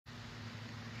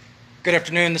Good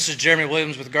afternoon. This is Jeremy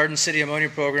Williams with Garden City Ammonia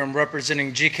Program,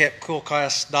 representing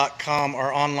CUPL,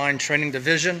 our online training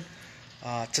division.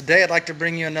 Today I'd like to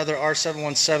bring you another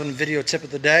R717 video tip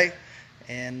of the day.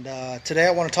 And today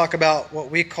I want to talk about what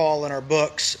we call in our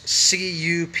books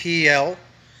CUPL.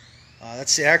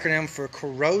 That's the acronym for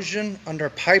Corrosion Under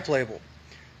Pipe Label.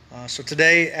 So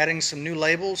today, adding some new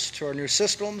labels to our new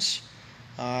systems,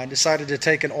 I decided to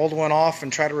take an old one off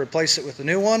and try to replace it with a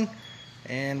new one.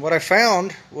 And what I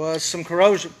found was some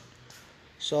corrosion.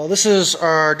 So this is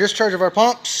our discharge of our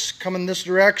pumps coming this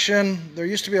direction. There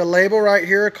used to be a label right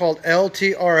here called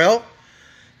LTRL.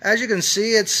 As you can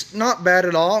see, it's not bad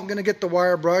at all. I'm going to get the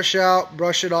wire brush out,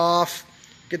 brush it off,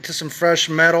 get to some fresh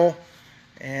metal,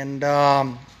 and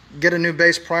get a new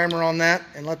base primer on that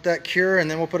and let that cure,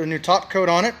 and then we'll put a new top coat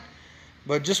on it.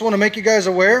 But just want to make you guys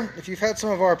aware, if you've had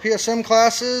some of our PSM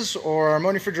classes or our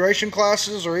ammonia refrigeration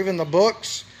classes or even the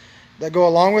books that go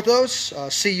along with those,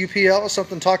 CUPL is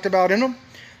something talked about in them.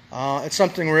 It's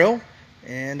something real,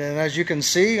 and as you can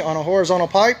see on a horizontal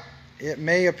pipe, it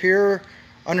may appear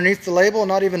underneath the label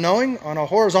not even knowing. On a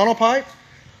horizontal pipe,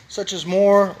 such as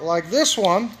more like this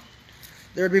one,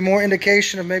 there'd be more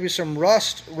indication of maybe some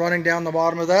rust running down the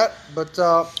bottom of that. But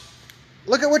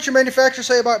look at what your manufacturers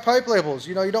say about pipe labels.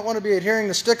 You know, you don't want to be adhering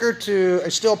the sticker to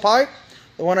a steel pipe.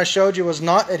 The one I showed you was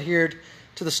not adhered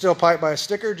to the steel pipe by a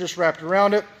sticker, just wrapped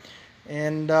around it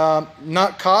and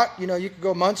not caught. You know, you could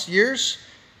go months, years,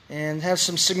 and have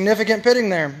some significant pitting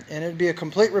there, and it'd be a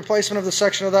complete replacement of the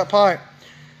section of that pipe.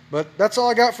 But that's all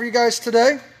I got for you guys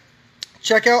today.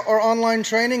 Check out our online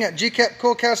training at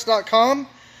gcapcoolcast.com.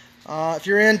 If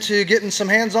you're into getting some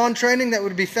hands-on training, that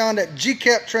would be found at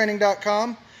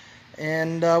gcaptraining.com.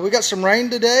 And we got some rain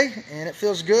today, and it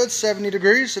feels good, 70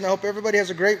 degrees, and I hope everybody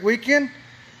has a great weekend.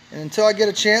 And until I get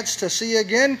a chance to see you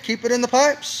again, keep it in the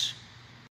pipes.